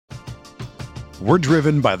We're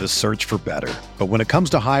driven by the search for better. But when it comes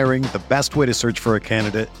to hiring, the best way to search for a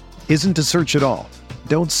candidate isn't to search at all.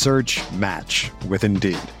 Don't search, match with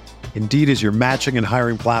Indeed. Indeed is your matching and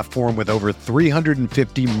hiring platform with over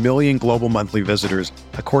 350 million global monthly visitors,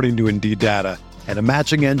 according to Indeed data, and a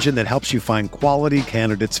matching engine that helps you find quality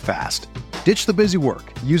candidates fast. Ditch the busy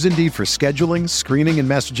work. Use Indeed for scheduling, screening, and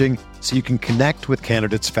messaging so you can connect with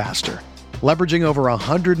candidates faster. Leveraging over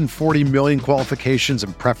 140 million qualifications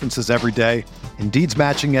and preferences every day, Indeed's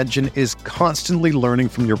matching engine is constantly learning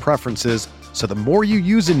from your preferences, so the more you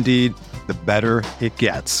use Indeed, the better it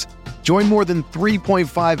gets. Join more than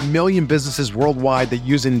 3.5 million businesses worldwide that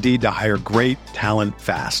use Indeed to hire great talent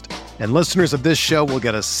fast. And listeners of this show will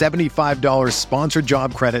get a $75 sponsored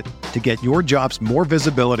job credit to get your jobs more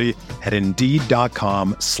visibility at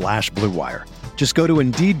Indeed.com/Blue Wire. Just go to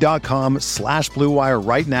Indeed.com/Blue Wire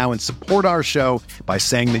right now and support our show by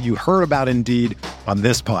saying that you heard about Indeed on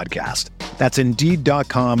this podcast. That's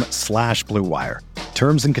Indeed.com/Blue Wire.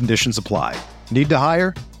 Terms and conditions apply. Need to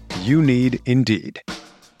hire? You need Indeed.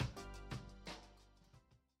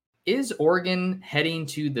 Is Oregon heading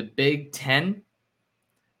to the Big Ten?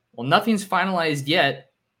 Well, nothing's finalized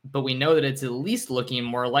yet, but we know that it's at least looking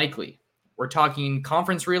more likely. We're talking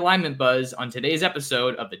conference realignment buzz on today's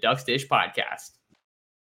episode of the Ducks Dish podcast.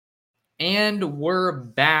 And we're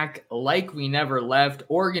back like we never left.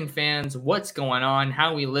 Oregon fans, what's going on?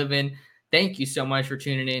 How we living? Thank you so much for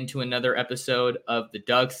tuning in to another episode of the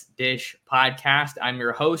Ducks Dish podcast. I'm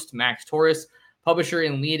your host, Max Torres, publisher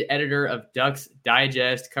and lead editor of Ducks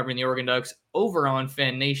Digest, covering the Oregon Ducks over on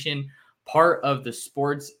Fan Nation, part of the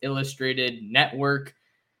Sports Illustrated Network.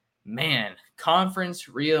 Man, conference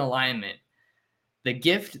realignment. The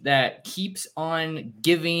gift that keeps on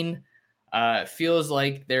giving. Feels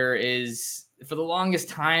like there is, for the longest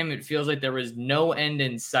time, it feels like there was no end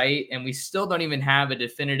in sight, and we still don't even have a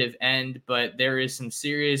definitive end, but there is some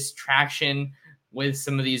serious traction with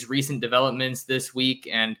some of these recent developments this week.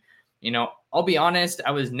 And, you know, I'll be honest,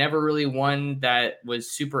 I was never really one that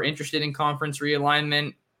was super interested in conference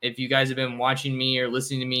realignment. If you guys have been watching me or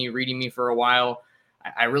listening to me, reading me for a while,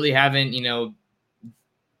 I really haven't,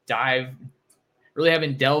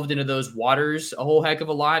 delved into those waters a whole heck of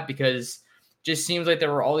a lot, because it just seems like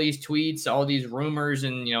there were all these tweets, all these rumors,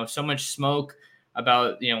 and, so much smoke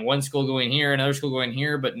about, one school going here, another school going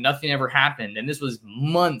here, but nothing ever happened. And this was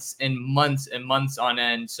months and months and months on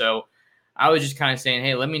end. So I was just kind of saying,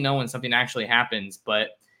 hey, let me know when something actually happens.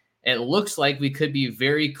 But it looks like we could be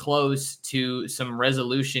very close to some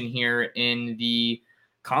resolution here in the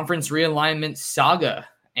conference realignment saga.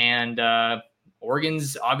 And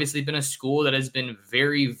Oregon's obviously been a school that has been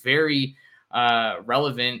very, very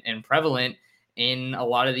relevant and prevalent in a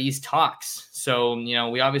lot of these talks. So,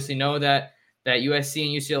 we obviously know that USC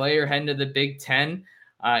and UCLA are heading to the Big Ten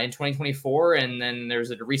in 2024. And then there's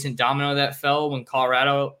a recent domino that fell when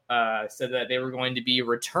Colorado said that they were going to be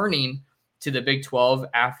returning to the Big 12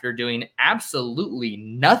 after doing absolutely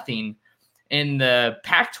nothing in the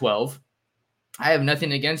Pac-12. I have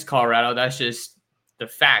nothing against Colorado. That's just the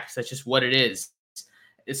facts. That's just what it is,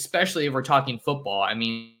 especially if we're talking football. I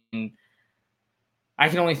mean, I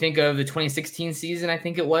can only think of the 2016 season. I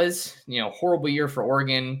think it was, horrible year for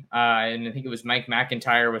Oregon. And I think it was Mike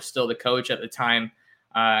McIntyre was still the coach at the time.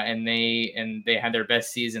 And they had their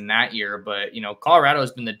best season that year. But, Colorado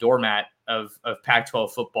has been the doormat of Pac-12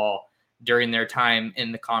 football during their time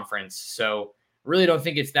in the conference. So really don't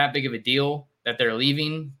think it's that big of a deal that they're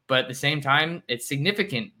leaving. But at the same time, it's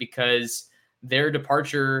significant because their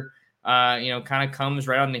departure, kind of comes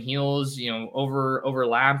right on the heels,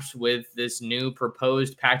 overlaps with this new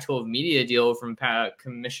proposed Pac-12 media deal from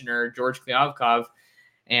Commissioner George Kliavkoff.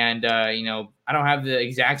 And, I don't have the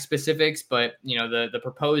exact specifics, but, the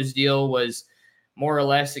proposed deal was more or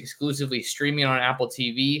less exclusively streaming on Apple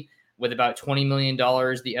TV with about $20 million,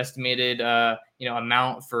 the estimated,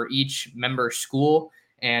 amount for each member school,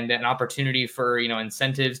 and an opportunity for,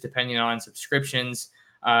 incentives depending on subscriptions.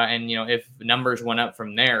 And, if numbers went up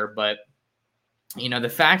from there. But, the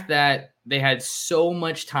fact that they had so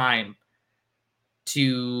much time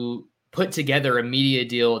to put together a media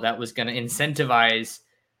deal that was going to incentivize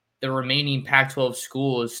the remaining Pac-12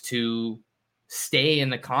 schools to stay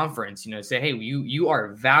in the conference, say, hey, you are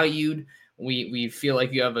valued. We feel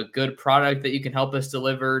like you have a good product that you can help us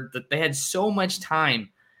deliver. That they had so much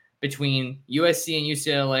time between USC and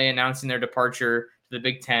UCLA announcing their departure to the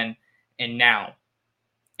Big Ten and now.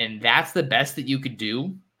 And that's the best that you could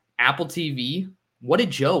do. Apple TV, what a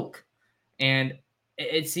joke. And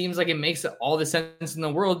it seems like it makes all the sense in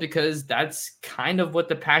the world, because that's kind of what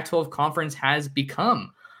the Pac-12 conference has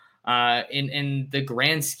become in the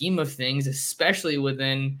grand scheme of things, especially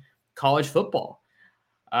within college football.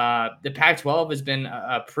 The Pac-12 has been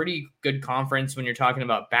a pretty good conference when you're talking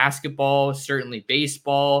about basketball, certainly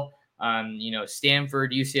baseball.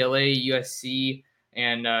 Stanford, UCLA, USC,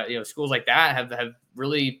 and schools like that have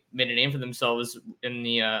really made a name for themselves in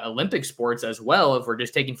the Olympic sports as well. If we're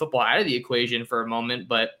just taking football out of the equation for a moment,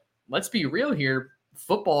 but let's be real here.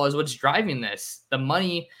 Football is what's driving this. The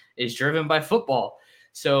money is driven by football.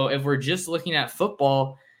 So if we're just looking at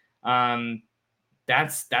football,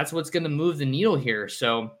 that's what's going to move the needle here.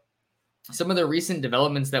 So some of the recent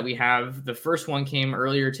developments that we have, the first one came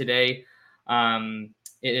earlier today.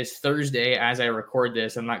 It is Thursday as I record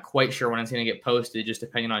this. I'm not quite sure when it's going to get posted, just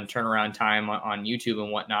depending on turnaround time on YouTube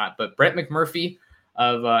and whatnot. But Brett McMurphy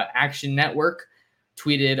of Action Network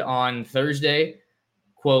tweeted on Thursday,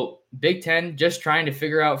 quote, Big Ten just trying to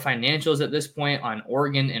figure out financials at this point on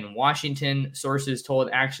Oregon and Washington, sources told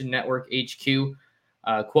Action Network HQ.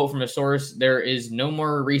 Quote from a source, there is no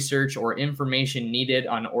more research or information needed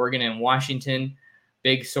on Oregon and Washington.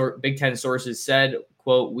 Big Ten sources said,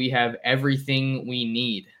 quote, we have everything we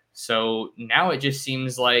need. So now it just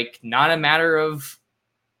seems like not a matter of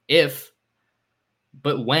if,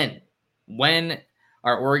 but when. When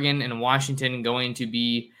are Oregon and Washington going to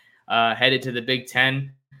be headed to the Big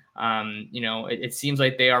Ten? It seems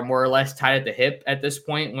like they are more or less tied at the hip at this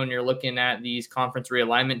point when you're looking at these conference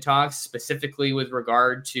realignment talks, specifically with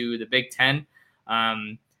regard to the Big Ten.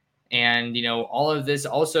 All of this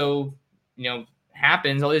also,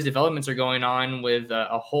 happens. All these developments are going on with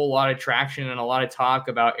a whole lot of traction and a lot of talk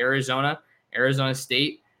about Arizona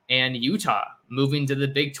State, and Utah moving to the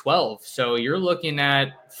Big 12. So you're looking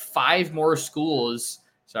at 5 more schools.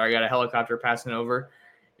 Sorry, I got a helicopter passing over.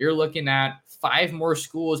 You're looking at 5 more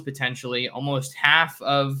schools, potentially almost half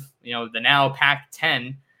of, the now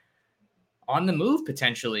Pac-10 on the move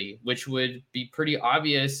potentially, which would be pretty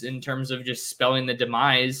obvious in terms of just spelling the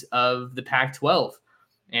demise of the Pac-12.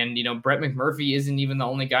 And, Brett McMurphy isn't even the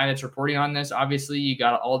only guy that's reporting on this. Obviously, you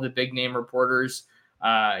got all the big name reporters.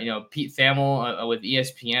 Pete Thamel with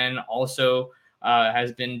ESPN also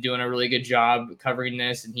has been doing a really good job covering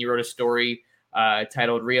this. And he wrote a story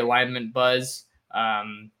titled Realignment Buzz.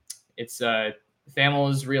 It's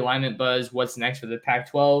Thamel's Realignment Buzz, what's next for the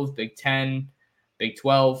Pac-12, Big 10, Big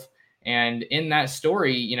 12. And in that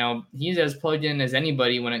story, he's as plugged in as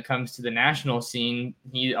anybody when it comes to the national scene.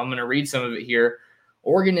 I'm going to read some of it here.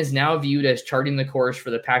 Oregon is now viewed as charting the course for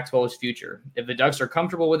the Pac-12's future. If the Ducks are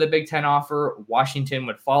comfortable with the Big Ten offer, Washington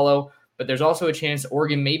would follow, but there's also a chance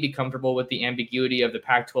Oregon may be comfortable with the ambiguity of the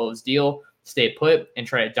Pac-12's deal, stay put, and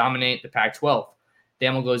try to dominate the Pac-12.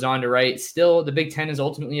 Thamel goes on to write, still, the Big Ten is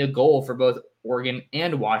ultimately a goal for both Oregon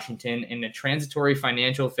and Washington, and a transitory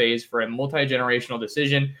financial phase for a multi-generational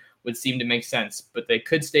decision would seem to make sense, but they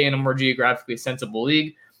could stay in a more geographically sensible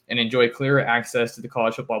league and enjoy clearer access to the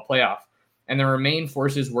college football playoff. And there remain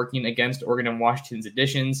forces working against Oregon and Washington's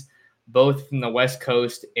additions, both from the West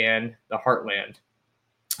Coast and the Heartland.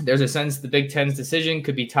 There's a sense the Big Ten's decision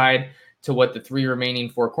could be tied to what the 3 remaining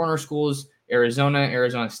 4 corner schools,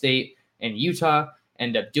 Arizona State, and Utah,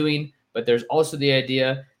 end up doing. But there's also the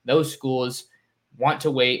idea those schools want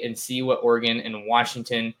to wait and see what Oregon and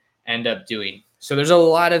Washington end up doing. So there's a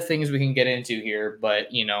lot of things we can get into here. But,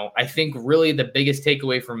 I think really the biggest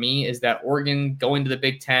takeaway for me is that Oregon going to the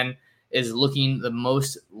Big Ten is looking the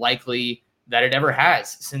most likely that it ever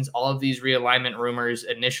has since all of these realignment rumors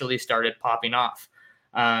initially started popping off.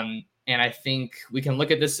 And I think we can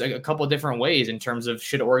look at this a couple of different ways in terms of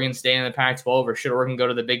should Oregon stay in the Pac-12 or should Oregon go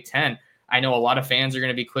to the Big Ten? I know a lot of fans are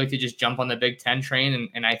going to be quick to just jump on the Big Ten train.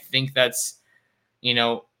 And I think that's,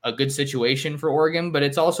 a good situation for Oregon, but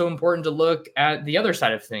it's also important to look at the other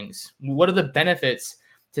side of things. What are the benefits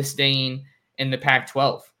to staying in the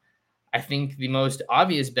Pac-12? I think the most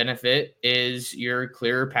obvious benefit is your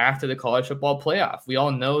clearer path to the college football playoff. We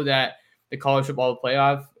all know that the college football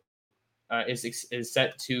playoff is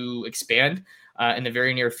set to expand in the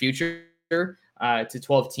very near future to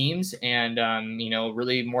 12 teams and,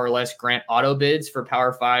 really more or less grant auto bids for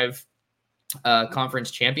Power 5 conference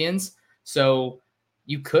champions. So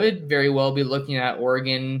you could very well be looking at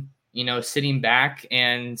Oregon, sitting back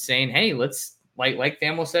and saying, hey, let's, like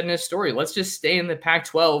Thamel said in his story, let's just stay in the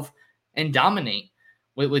Pac-12 and dominate.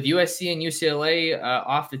 With USC and UCLA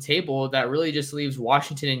off the table, that really just leaves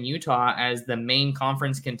Washington and Utah as the main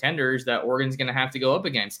conference contenders that Oregon's going to have to go up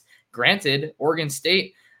against. Granted, Oregon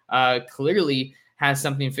State clearly has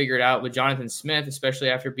something figured out with Jonathan Smith, especially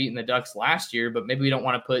after beating the Ducks last year, but maybe we don't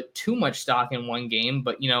want to put too much stock in one game.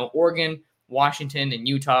 But, Oregon, Washington, and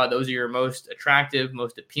Utah, those are your most attractive,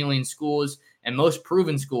 most appealing schools and most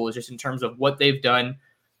proven schools just in terms of what they've done.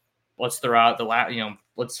 Let's throw out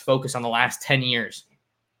let's focus on the last 10 years.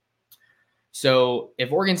 So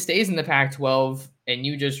if Oregon stays in the Pac-12 and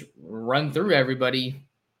you just run through everybody,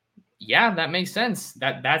 yeah, that makes sense.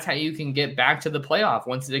 That's how you can get back to the playoff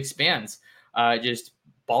once it expands. Just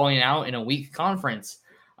balling out in a weak conference.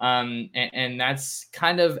 And that's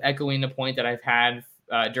kind of echoing the point that I've had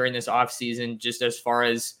during this offseason, just as far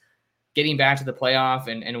as getting back to the playoff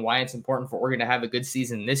and why it's important for Oregon to have a good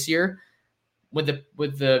season this year. With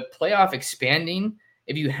the playoff expanding,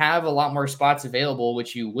 if you have a lot more spots available,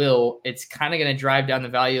 which you will, it's kind of going to drive down the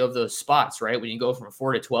value of those spots, right? When you go from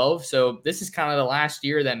 4 to 12. So this is kind of the last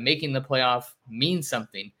year that making the playoff means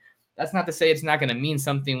something. That's not to say it's not going to mean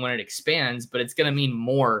something when it expands, but it's going to mean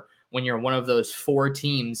more when you're one of those 4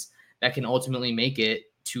 teams that can ultimately make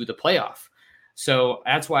it to the playoff. So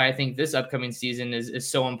that's why I think this upcoming season is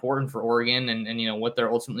so important for Oregon and what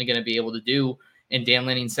they're ultimately going to be able to do in Dan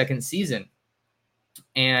Lanning's second season.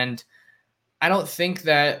 And I don't think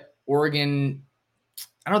that Oregon,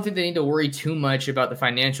 I don't think they need to worry too much about the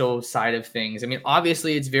financial side of things. I mean,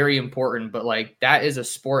 obviously it's very important, but that is a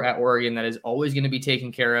sport at Oregon that is always going to be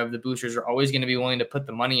taken care of. The boosters are always going to be willing to put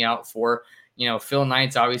the money out for, Phil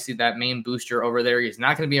Knight's obviously that main booster over there. He's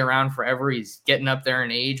not going to be around forever. He's getting up there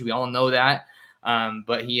in age. We all know that.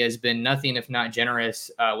 But he has been nothing if not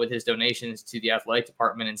generous with his donations to the athletic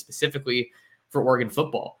department and specifically for Oregon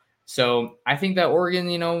football. So I think that Oregon,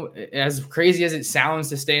 as crazy as it sounds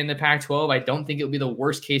to stay in the Pac-12, I don't think it would be the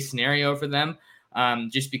worst case scenario for them,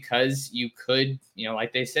 just because you could,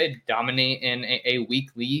 like they said, dominate in a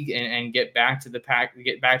weak league and get back to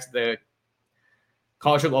the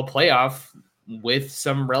college football playoff with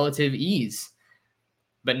some relative ease.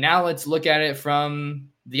 But now let's look at it from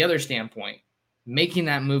the other standpoint, making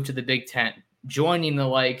that move to the Big Ten, joining the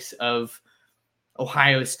likes of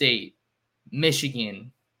Ohio State,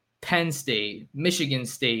 Michigan, Penn State, Michigan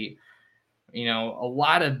State, a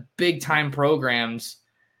lot of big time programs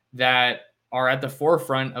that are at the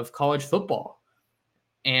forefront of college football.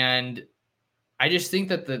 And I just think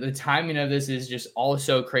that the timing of this is just all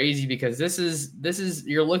so crazy because this is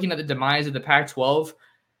you're looking at the demise of the Pac-12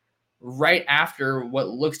 right after what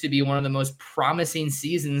looks to be one of the most promising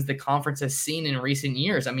seasons the conference has seen in recent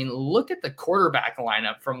years. I mean, look at the quarterback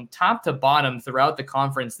lineup from top to bottom throughout the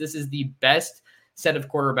conference. This is the best set of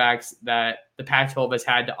quarterbacks that the Pac-12 has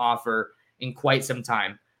had to offer in quite some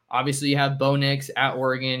time. Obviously, you have Bo Nix at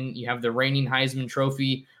Oregon. You have the reigning Heisman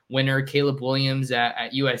Trophy winner, Caleb Williams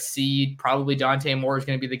at USC. Probably Dante Moore is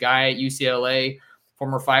going to be the guy at UCLA,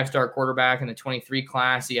 former 5-star quarterback in the 23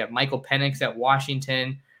 class. You have Michael Penix at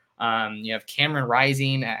Washington. You have Cameron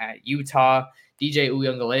Rising at Utah, DJ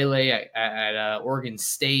Uiagalelei at Oregon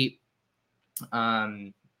State.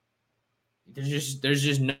 There's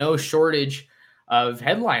just no shortage of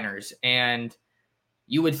headliners, and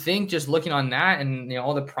you would think just looking on that and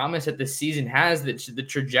all the promise that this season has that the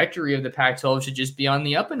trajectory of the Pac-12 should just be on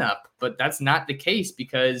the up and up, but that's not the case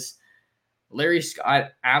because Larry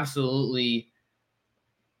Scott absolutely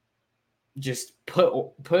just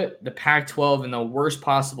put the Pac-12 in the worst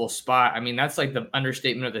possible spot. I mean, that's like the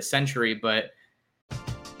understatement of the century, but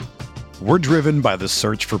we're driven by the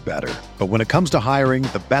search for better. But when it comes to hiring,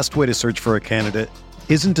 the best way to search for a candidate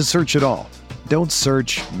isn't to search at all. Don't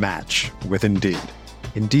search, match with Indeed.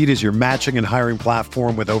 Indeed is your matching and hiring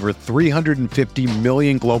platform with over 350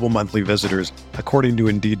 million global monthly visitors, according to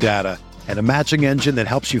Indeed data, and a matching engine that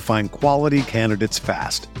helps you find quality candidates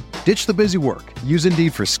fast. Ditch the busy work. Use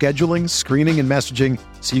Indeed for scheduling, screening, and messaging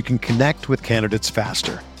so you can connect with candidates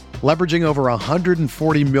faster. Leveraging over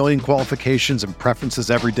 140 million qualifications and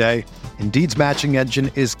preferences every day, Indeed's matching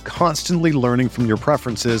engine is constantly learning from your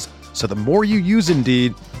preferences, so the more you use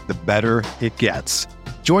Indeed, the better it gets.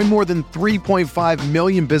 Join more than 3.5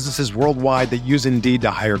 million businesses worldwide that use Indeed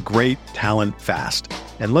to hire great talent fast.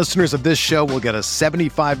 And listeners of this show will get a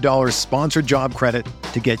 $75 sponsored job credit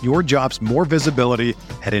to get your jobs more visibility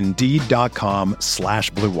at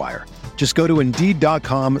Indeed.com/Blue Wire. Just go to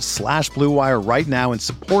Indeed.com/Blue Wire right now and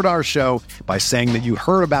support our show by saying that you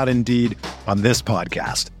heard about Indeed on this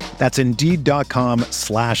podcast. That's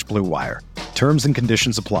Indeed.com/Blue Wire. Terms and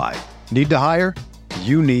conditions apply. Need to hire?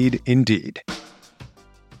 You need Indeed.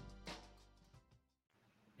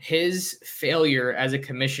 His failure as a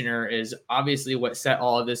commissioner is obviously what set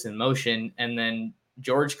all of this in motion. And then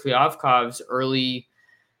George Kliavkoff's early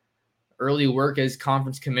work as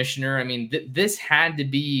conference commissioner. I mean, this had to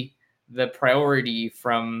be the priority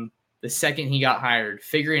from the second he got hired,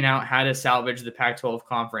 figuring out how to salvage the Pac-12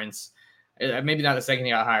 conference. Maybe not the second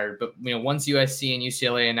he got hired, but once USC and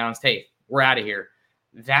UCLA announced, hey, we're out of here,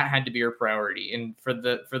 that had to be your priority. And for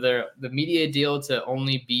the media deal to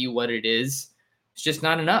only be what it is, it's just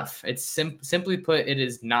not enough. It's simply put, it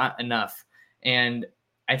is not enough. And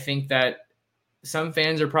I think that some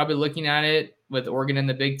fans are probably looking at it with Oregon in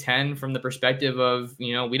the Big Ten from the perspective of,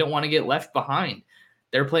 we don't want to get left behind.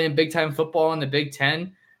 They're playing big time football in the Big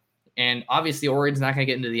Ten. And obviously Oregon's not going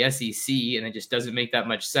to get into the SEC, and it just doesn't make that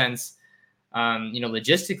much sense.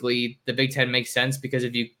 Logistically, the Big Ten makes sense because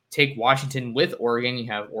if you take Washington with Oregon, you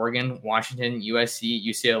have Oregon, Washington, USC,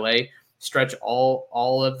 UCLA, stretch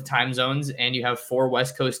all of the time zones, and you have 4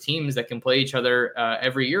 West Coast teams that can play each other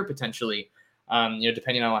every year potentially,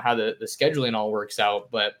 depending on how the scheduling all works out.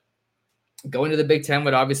 But going to the Big Ten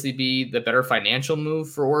would obviously be the better financial move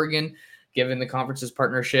for Oregon, given the conference's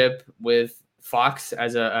partnership with Fox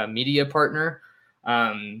as a media partner.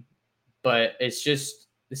 But it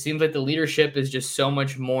seems like the leadership is just so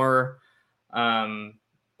much more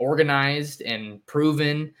organized and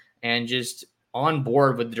proven and just on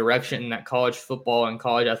board with the direction that college football and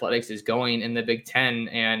college athletics is going in the Big Ten.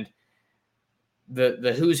 And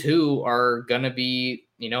the who's who are going to be,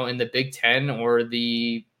 in the Big Ten or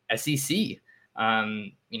the SEC, in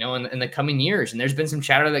the coming years. And there's been some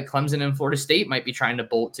chatter that Clemson and Florida State might be trying to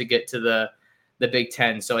bolt to get to the Big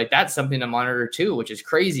Ten. So that's something to monitor too, which is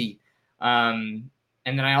crazy. And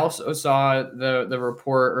then I also saw the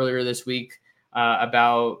report earlier this week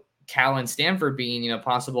about Cal and Stanford being,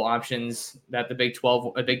 possible options that the Big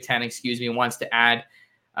Ten, wants to add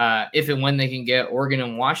if and when they can get Oregon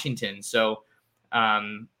and Washington. So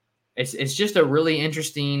it's just a really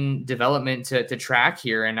interesting development to track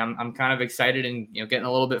here. And I'm kind of excited and, getting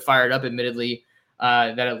a little bit fired up, admittedly,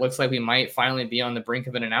 that it looks like we might finally be on the brink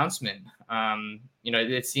of an announcement.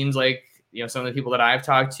 It seems like, some of the people that I've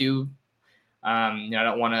talked to, I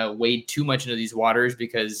don't want to wade too much into these waters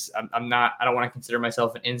because I don't want to consider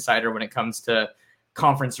myself an insider when it comes to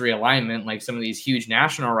conference realignment, like some of these huge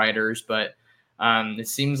national writers. But it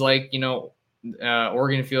seems like,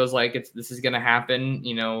 Oregon feels like this is going to happen,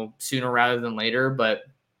 sooner rather than later. But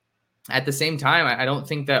at the same time, I don't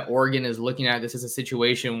think that Oregon is looking at this as a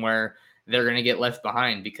situation where they're going to get left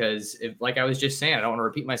behind, because if, like I was just saying, I don't want to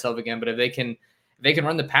repeat myself again, but if they can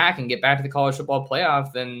run the pack and get back to the college football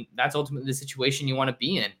playoff, then that's ultimately the situation you want to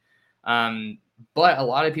be in. But a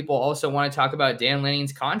lot of people also want to talk about Dan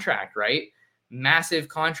Lanning's contract, right? Massive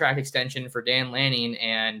contract extension for Dan Lanning.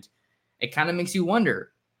 And it kind of makes you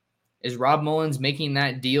wonder, is Rob Mullins making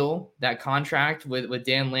that deal, that contract with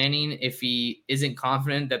Dan Lanning, if he isn't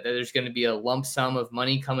confident that there's going to be a lump sum of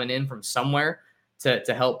money coming in from somewhere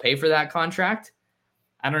to help pay for that contract?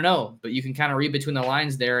 I don't know, but you can kind of read between the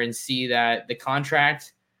lines there and see that the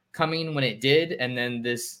contract coming when it did, and then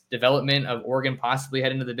this development of Oregon possibly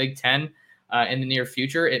heading to the Big Ten in the near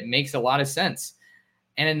future, it makes a lot of sense.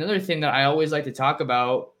 And another thing that I always like to talk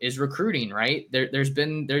about is recruiting, right? There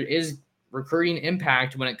is recruiting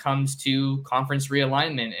impact when it comes to conference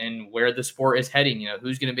realignment and where the sport is heading.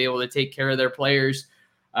 Who's going to be able to take care of their players,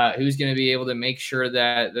 who's going to be able to make sure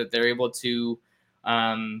that they're able to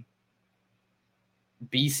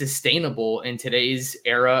be sustainable in today's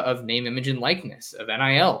era of name, image, and likeness, of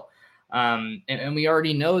NIL. And we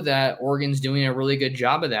already know that Oregon's doing a really good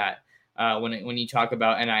job of that when you talk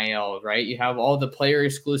about NIL, right? You have all the player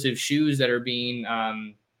exclusive shoes that are being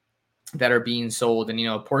sold, and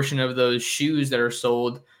a portion of those shoes that are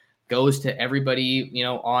sold goes to everybody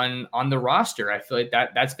on the roster. I feel like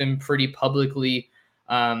that's been pretty publicly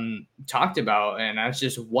talked about, and that's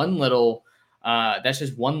just one little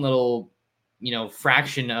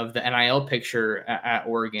fraction of the NIL picture at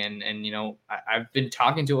Oregon. And, I've been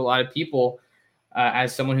talking to a lot of people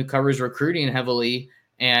as someone who covers recruiting heavily,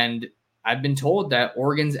 and I've been told that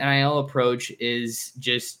Oregon's NIL approach is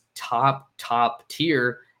just top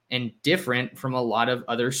tier and different from a lot of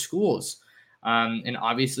other schools. And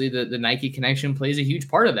obviously the Nike connection plays a huge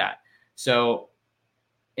part of that. So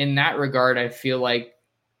in that regard, I feel like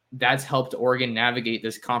that's helped Oregon navigate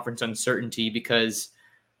this conference uncertainty, because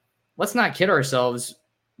let's not kid ourselves,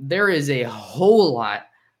 there is a whole lot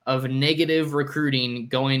of negative recruiting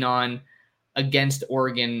going on against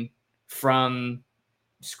Oregon from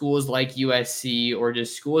schools like USC, or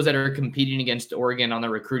just schools that are competing against Oregon on the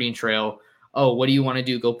recruiting trail. Oh, what do you want to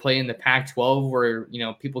do? Go play in the Pac-12 where,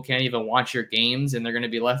 people can't even watch your games and they're going to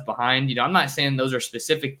be left behind. I'm not saying those are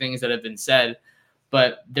specific things that have been said,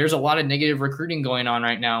 but there's a lot of negative recruiting going on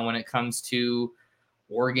right now when it comes to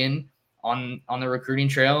Oregon on the recruiting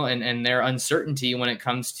trail and their uncertainty when it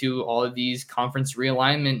comes to all of these conference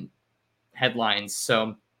realignment headlines.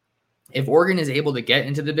 So if Oregon is able to get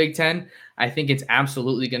into the Big Ten, I think it's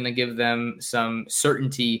absolutely going to give them some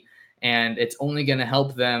certainty, and it's only going to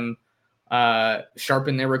help them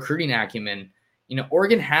sharpen their recruiting acumen.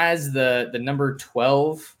 Oregon has the number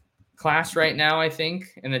 12 class right now, I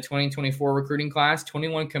think, in the 2024 recruiting class,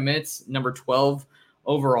 21 commits, number 12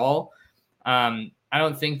 overall. I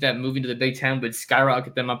don't think that moving to the Big Ten would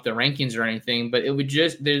skyrocket them up the rankings or anything, but it would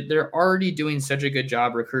just, they're already doing such a good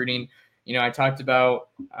job recruiting. I talked about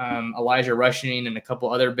Elijah Rushing and a couple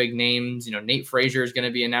other big names. Nate Frazier is going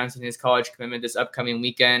to be announcing his college commitment this upcoming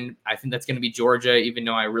weekend. I think that's going to be Georgia, even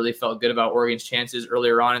though I really felt good about Oregon's chances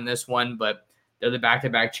earlier on in this one, but they're the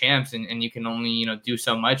back-to-back champs, and you can only, do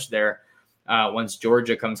so much there once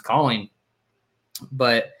Georgia comes calling.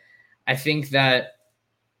 But I think that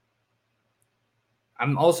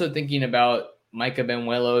I'm also thinking about Micah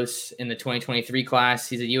Benuelos in the 2023 class.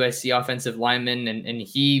 He's a USC offensive lineman, and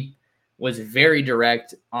he was very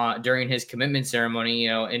direct during his commitment ceremony,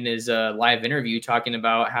 in his live interview, talking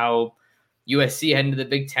about how USC heading to the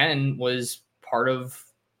Big Ten was part of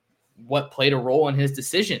what played a role in his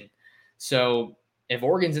decision. So if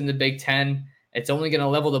Oregon's in the Big Ten, it's only going to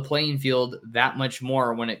level the playing field that much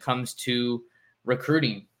more when it comes to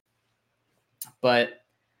recruiting. But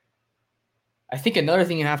I think another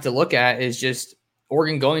thing you have to look at is just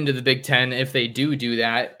Oregon going to the Big Ten. If they do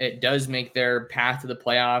that, it does make their path to the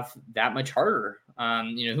playoff that much harder.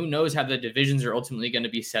 Who knows how the divisions are ultimately going to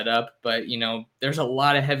be set up, but, there's a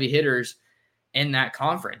lot of heavy hitters in that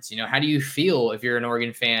conference. How do you feel if you're an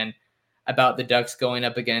Oregon fan about the Ducks going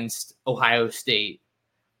up against Ohio State,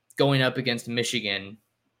 going up against Michigan?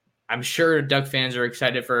 I'm sure Duck fans are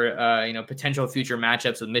excited for, potential future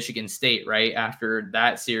matchups with Michigan State, right? After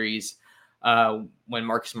that series, when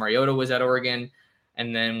Marcus Mariota was at Oregon,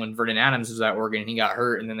 and then when Vernon Adams was at Oregon, he got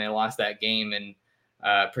hurt, and then they lost that game in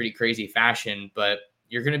pretty crazy fashion. But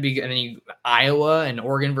you're going to be getting Iowa, and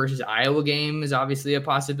Oregon versus Iowa game is obviously a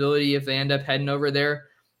possibility if they end up heading over there.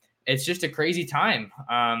 It's just a crazy time.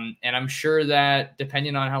 And I'm sure that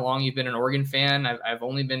depending on how long you've been an Oregon fan, I've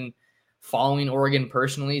only been following Oregon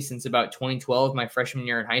personally since about 2012, my freshman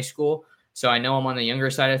year in high school. So I know I'm on the younger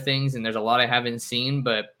side of things, and there's a lot I haven't seen,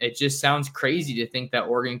 but it just sounds crazy to think that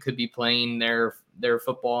Oregon could be playing their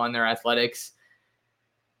football and their athletics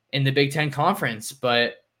in the Big Ten Conference.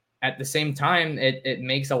 But at the same time, it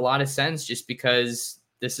makes a lot of sense just because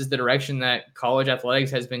this is the direction that college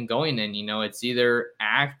athletics has been going in. It's either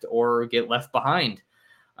act or get left behind.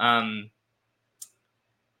 I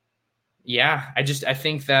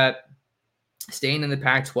think that staying in the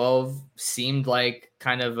Pac-12 seemed like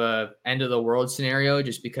kind of a end of the world scenario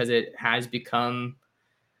just because it has become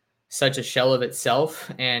such a shell of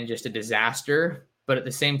itself and just a disaster. But at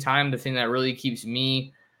the same time, the thing that really keeps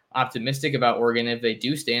me optimistic about Oregon, if they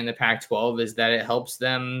do stay in the Pac-12, is that it helps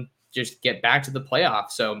them just get back to the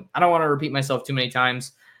playoffs. So I don't want to repeat myself too many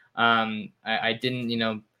times. I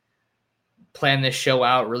didn't, plan this show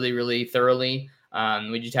out really, really thoroughly.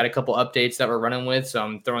 We just had a couple updates that we're running with, so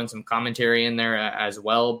I'm throwing some commentary in there as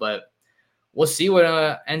well. But we'll see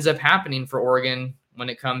what ends up happening for Oregon when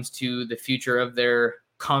it comes to the future of their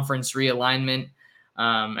conference realignment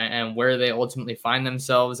and where they ultimately find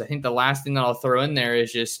themselves. I think the last thing that I'll throw in there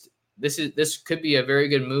is just this could be a very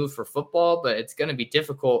good move for football, but it's going to be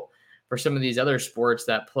difficult for some of these other sports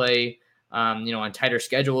that play on tighter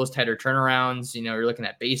schedules, tighter turnarounds. You're looking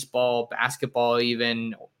at baseball, basketball,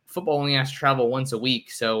 even football only has to travel once a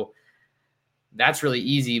week. So that's really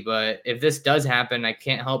easy. But if this does happen, I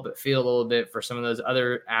can't help but feel a little bit for some of those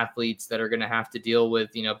other athletes that are going to have to deal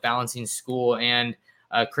with, balancing school and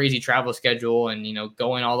a crazy travel schedule and,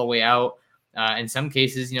 going all the way out in some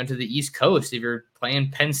cases, to the East Coast. If you're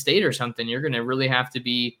playing Penn State or something, you're going to really have to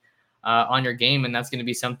be on your game. And that's going to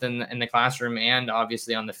be something in the classroom and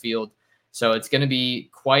obviously on the field. So it's going to be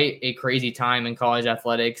quite a crazy time in college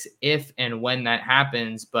athletics if and when that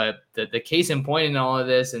happens. But the case in point in all of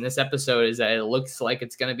this in this episode is that it looks like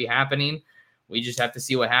it's going to be happening. We just have to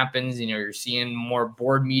see what happens. You're seeing more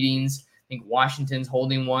board meetings. I think Washington's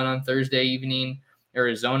holding one on Thursday evening.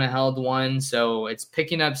 Arizona held one. So it's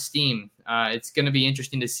picking up steam. It's going to be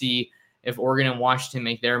interesting to see if Oregon and Washington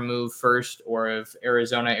make their move first, or if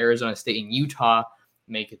Arizona State, and Utah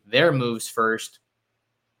make their moves first.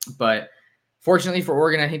 But fortunately for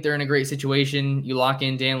Oregon, I think they're in a great situation. You lock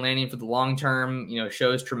in Dan Lanning for the long term,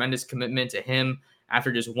 shows tremendous commitment to him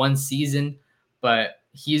after just one season. But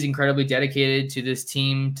he's incredibly dedicated to this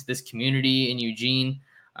team, to this community in Eugene.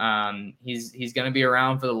 He's going to be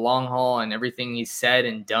around for the long haul, and everything he's said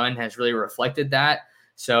and done has really reflected that.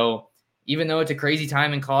 So even though it's a crazy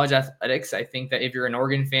time in college athletics, I think that if you're an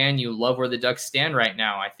Oregon fan, you love where the Ducks stand right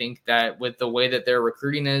now. I think that with the way that their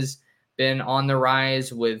recruiting has been on the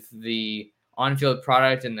rise, with the on-field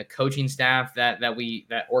product and the coaching staff that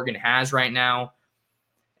Oregon has right now,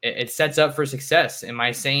 it sets up for success. Am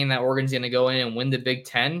I saying that Oregon's going to go in and win the Big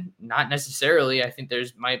Ten? Not necessarily. I think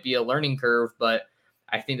there's might be a learning curve, but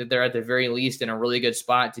I think that they're at the very least in a really good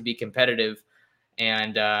spot to be competitive.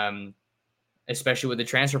 And especially with the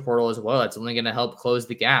transfer portal as well. That's only going to help close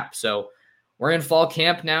the gap. So we're in fall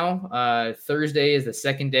camp now. Thursday is the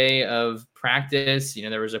second day of practice. You know,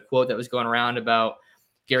 there was a quote that was going around about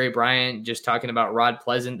Gary Bryant just talking about Rod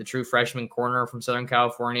Pleasant, the true freshman corner from Southern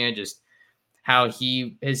California, just how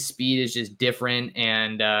his speed is just different.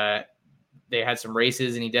 And they had some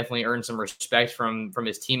races and he definitely earned some respect from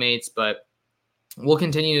his teammates, but we'll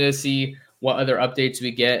continue to see what other updates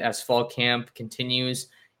we get as fall camp continues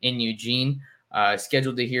in Eugene.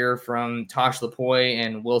 Scheduled to hear from Tosh Lupoi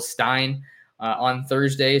and Will Stein on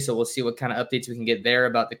Thursday. So we'll see what kind of updates we can get there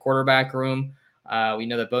about the quarterback room. We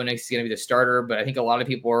know that Bo Nix is going to be the starter, but I think a lot of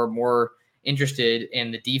people are more interested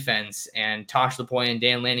in the defense and Tosh Lupoi and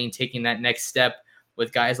Dan Lanning taking that next step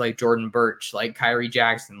with guys like Jordan Birch, like Kyrie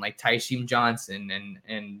Jackson, like Tyshim Johnson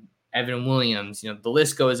and Evan Williams. You know, the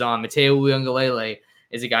list goes on. Mateo Uiagalelei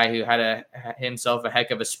is a guy who had himself a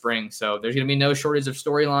heck of a spring. So there's going to be no shortage of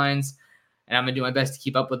storylines, and I'm going to do my best to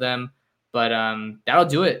keep up with them. But that'll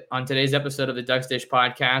do it on today's episode of the Ducks Dish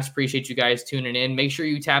Podcast. Appreciate you guys tuning in. Make sure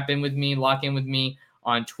you tap in with me, lock in with me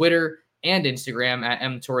on Twitter and Instagram at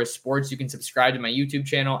mtorresports. You can subscribe to my YouTube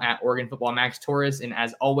channel at Oregon Football Max Torres. And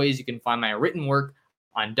as always, you can find my written work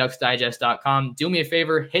on ducksdigest.com. Do me a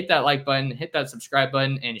favor, hit that like button, hit that subscribe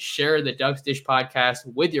button, and share the Ducks Dish Podcast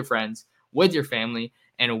with your friends, with your family,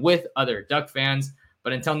 and with other Duck fans.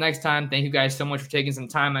 But until next time, thank you guys so much for taking some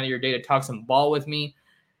time out of your day to talk some ball with me.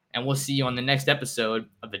 And we'll see you on the next episode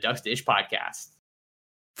of the Ducks Dish Podcast.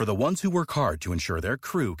 For the ones who work hard to ensure their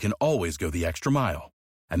crew can always go the extra mile,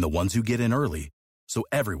 and the ones who get in early so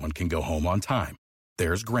everyone can go home on time,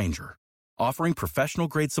 there's Grainger, offering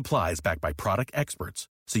professional-grade supplies backed by product experts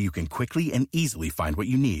so you can quickly and easily find what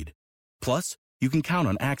you need. Plus, you can count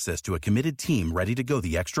on access to a committed team ready to go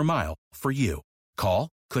the extra mile for you. Call,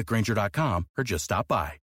 click Grainger.com, or just stop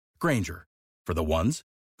by. Grainger, for the ones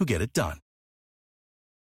who get it done.